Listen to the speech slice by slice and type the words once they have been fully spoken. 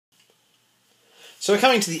So we're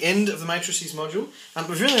coming to the end of the Matrices module.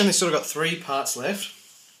 We've really only sort of got three parts left.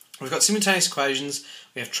 We've got simultaneous equations,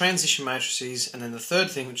 we have transition matrices, and then the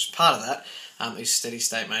third thing, which is part of that, is steady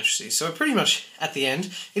state matrices. So we're pretty much at the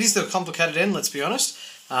end. It is the complicated end, let's be honest,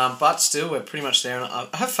 but still we're pretty much there, and I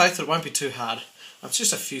have faith that it won't be too hard. It's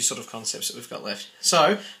just a few sort of concepts that we've got left.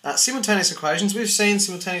 So, simultaneous equations. We've seen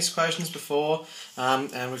simultaneous equations before,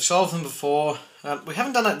 and we've solved them before. We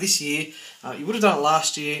haven't done it this year. You would have done it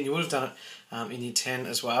last year, and you would have done it in Year 10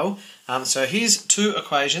 as well. So here's two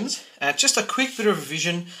equations. Just a quick bit of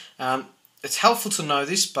revision. It's helpful to know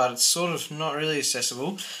this, but it's sort of not really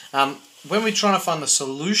accessible. When we're trying to find the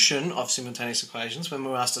solution of simultaneous equations, when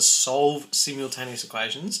we're asked to solve simultaneous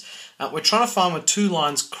equations, we're trying to find where two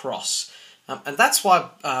lines cross. And that's why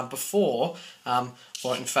before,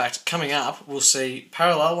 or in fact coming up, we'll see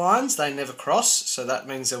parallel lines, they never cross, so that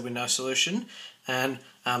means there'll be no solution. And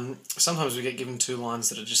sometimes we get given two lines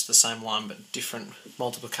that are just the same line but different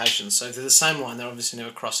multiplications. So if they're the same line, they're obviously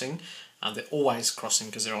never crossing. They're always crossing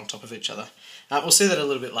because they're on top of each other. We'll see that a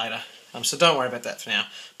little bit later, so don't worry about that for now.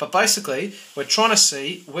 But basically, we're trying to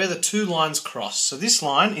see where the two lines cross. So this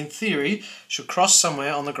line, in theory, should cross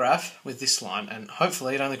somewhere on the graph with this line, and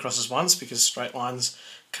hopefully it only crosses once because straight lines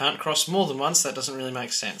can't cross more than once. That doesn't really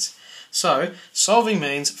make sense. So, solving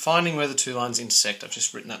means finding where the two lines intersect. I've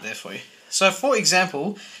just written that there for you. So for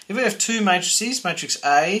example, if we have two matrices, matrix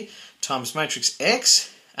A times matrix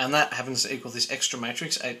X, and that happens to equal this extra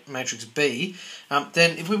matrix, matrix B,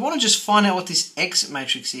 then if we want to just find out what this X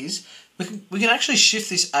matrix is, we can actually shift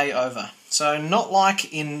this A over. So not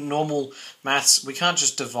like in normal maths, we can't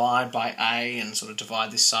just divide by A and sort of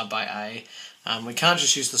divide this side by A. We can't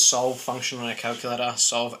just use the solve function on our calculator,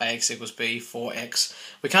 solve AX equals B for X.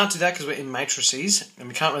 We can't do that because we're in matrices, and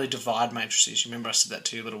we can't really divide matrices. You remember I said that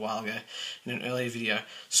to you a little while ago in an earlier video.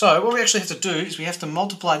 So what we actually have to do is we have to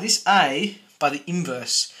multiply this A by the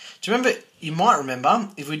inverse. Do you remember, you might remember,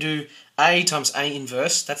 if we do A times A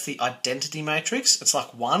inverse, that's the identity matrix. It's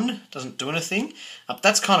like 1, doesn't do anything.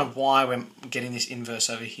 That's kind of why we're getting this inverse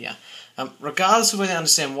over here. Regardless of whether you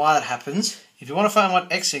understand why that happens, if you want to find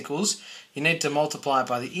what X equals, you need to multiply it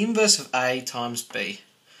by the inverse of A times B.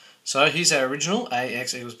 So here's our original,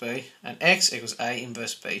 AX equals B, and X equals A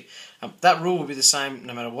inverse B. That rule will be the same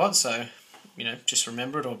no matter what, so just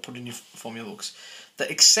remember it or put it in your formula books. The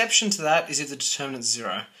exception to that is if the determinant is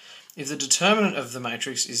 0. If the determinant of the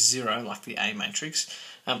matrix is 0, like the A matrix,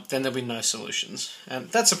 then there'll be no solutions.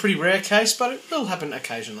 That's a pretty rare case, but it will happen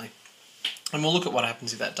occasionally. And we'll look at what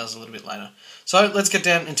happens if that does a little bit later. So let's get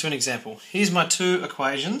down into an example. Here's my two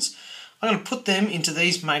equations. I'm going to put them into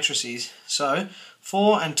these matrices. So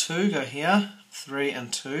 4 and 2 go here, 3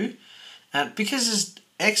 and 2. And because there's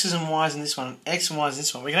X's and Y's in this one, and X and Y's in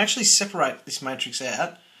this one, we can actually separate this matrix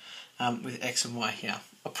out with X and Y here.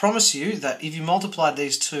 I promise you that if you multiplied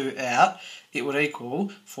these two out, it would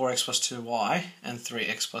equal 4x plus 2y and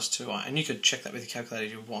 3x plus 2y. And you could check that with your calculator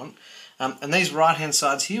if you want. And these right-hand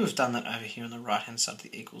sides here, we've done that over here on the right-hand side of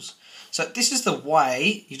the equals. So this is the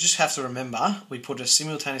way, you just have to remember, we put a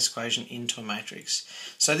simultaneous equation into a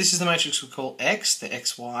matrix. So this is the matrix we call X, the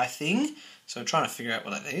XY thing. So we're trying to figure out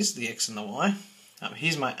what that is, the X and the Y.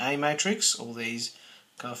 Here's my A matrix, all these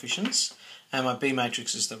coefficients. And my B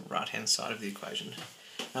matrix is the right-hand side of the equation.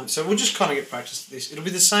 So we'll just kind of get practice at this. It'll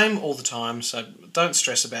be the same all the time, so don't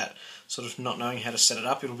stress about sort of not knowing how to set it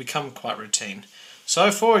up. It'll become quite routine. So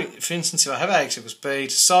for instance, if I have AX equals B,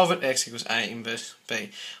 to solve it, X equals A inverse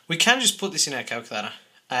B. We can just put this in our calculator,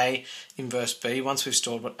 A inverse B, once we've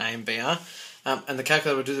stored what A and B are. And the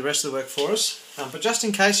calculator will do the rest of the work for us. But just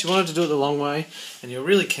in case you wanted to do it the long way, and you're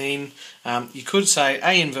really keen, you could say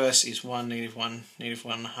A inverse is 1, negative 1, negative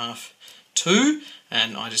 1.5, 2,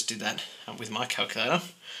 and I just did that with my calculator.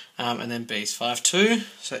 And then B is 5, 2.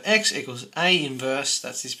 So X equals A inverse,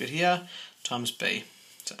 that's this bit here, times B.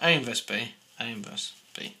 So A inverse B, A inverse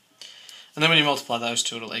B. And then when you multiply those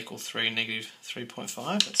two, it'll equal 3, negative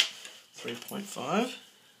 3.5. That's 3.5.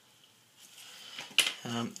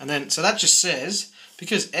 And then, so that just says,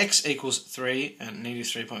 because X equals 3 and negative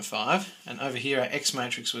 3.5, and over here our X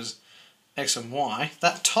matrix was X and Y,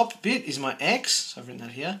 that top bit is my X, so I've written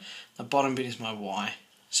that here, the bottom bit is my Y.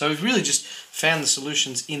 So we've really just found the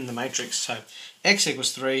solutions in the matrix. So X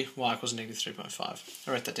equals 3, Y equals negative 3.5.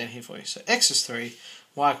 I wrote that down here for you. So X is 3,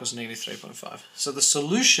 Y equals negative 3.5. So the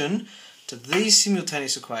solution to these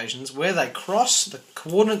simultaneous equations, where they cross, the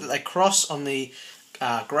coordinate that they cross on the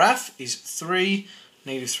graph is 3,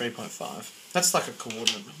 negative 3.5. That's like a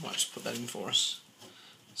coordinate. I might just put that in for us.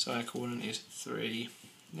 So our coordinate is 3,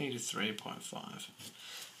 negative 3.5.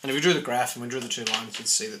 And if we drew the graph and we drew the two lines, you'd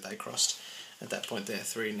see that they crossed. at that point there,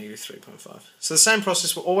 3, negative 3.5. So the same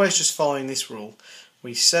process, we're always just following this rule.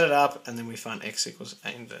 We set it up and then we find x equals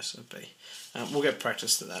a inverse of b. We'll get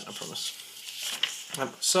practice to that, I promise.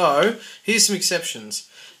 So here's some exceptions.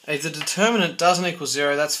 If the determinant doesn't equal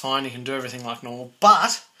 0, that's fine, you can do everything like normal.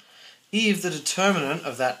 But if the determinant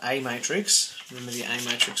of that A matrix, remember the A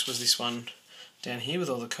matrix was this one down here with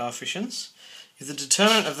all the coefficients, if the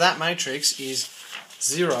determinant of that matrix is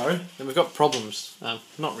 0, then we've got problems.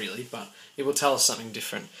 Not really, but it will tell us something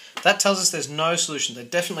different. That tells us there's no solution. They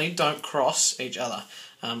definitely don't cross each other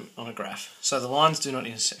on a graph. So the lines do not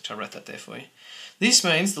intersect. I wrote that there for you. This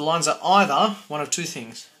means the lines are either one of two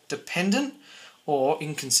things, dependent or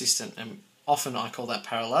inconsistent. And often I call that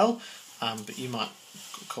parallel, but you might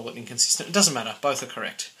call it inconsistent. It doesn't matter. Both are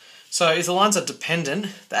correct. So if the lines are dependent,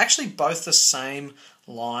 they're actually both the same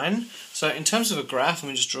line. So in terms of a graph, let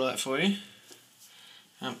me just draw that for you.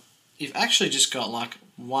 You've actually just got like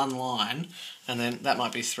one line, and then that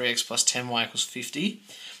might be 3x plus 10y equals 50.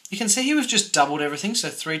 You can see here we've just doubled everything, so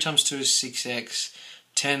 3 times 2 is 6x,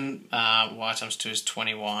 10y times 2 is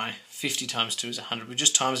 20y, 50 times 2 is 100. We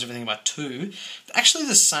just times everything by 2. They're actually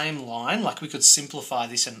the same line, like we could simplify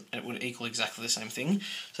this and it would equal exactly the same thing.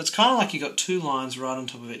 So it's kind of like you've got two lines right on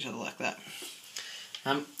top of each other like that.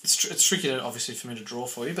 It's tricky, obviously, for me to draw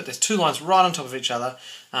for you, but there's two lines right on top of each other.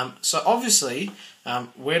 So obviously,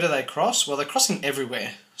 where do they cross? Well, they're crossing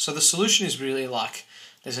everywhere. So the solution is really like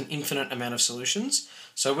there's an infinite amount of solutions.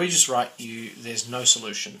 So we just write there's no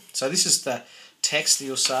solution. So this is the text that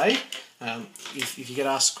you'll say. If you get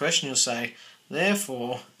asked a question, you'll say,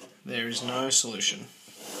 therefore, there is no solution.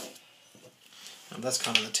 That's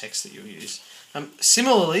kind of the text that you'll use.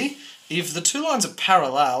 Similarly, if the two lines are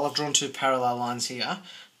parallel, I've drawn two parallel lines here,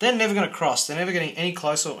 they're never going to cross. They're never getting any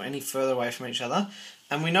closer or any further away from each other.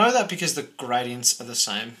 And we know that because the gradients are the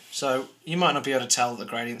same. So you might not be able to tell that the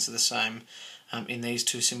gradients are the same in these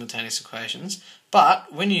two simultaneous equations.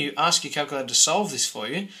 But when you ask your calculator to solve this for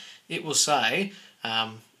you, it will say,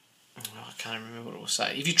 I can't remember what it will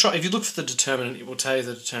say. If you look for the determinant, it will tell you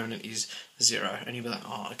the determinant is 0, and you'll be like,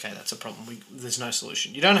 oh, okay, that's a problem. There's no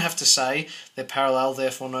solution. You don't have to say they're parallel,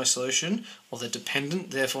 therefore no solution, or they're dependent,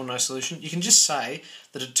 therefore no solution. You can just say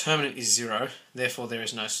the determinant is 0, therefore there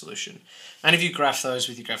is no solution. And if you graph those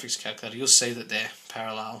with your graphics calculator, you'll see that they're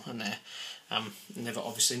parallel, and they're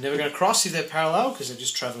obviously never going to cross if they're parallel, because they're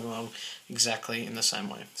just travelling along exactly in the same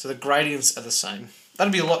way. So the gradients are the same.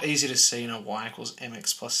 That'd be a lot easier to see in a y equals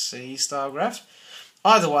mx plus c style graph.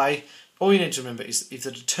 Either way, all you need to remember is if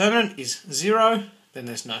the determinant is 0, then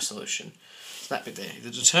there's no solution. So that bit there. If the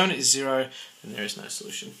determinant is 0, then there is no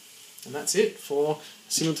solution. And that's it for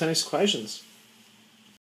simultaneous equations.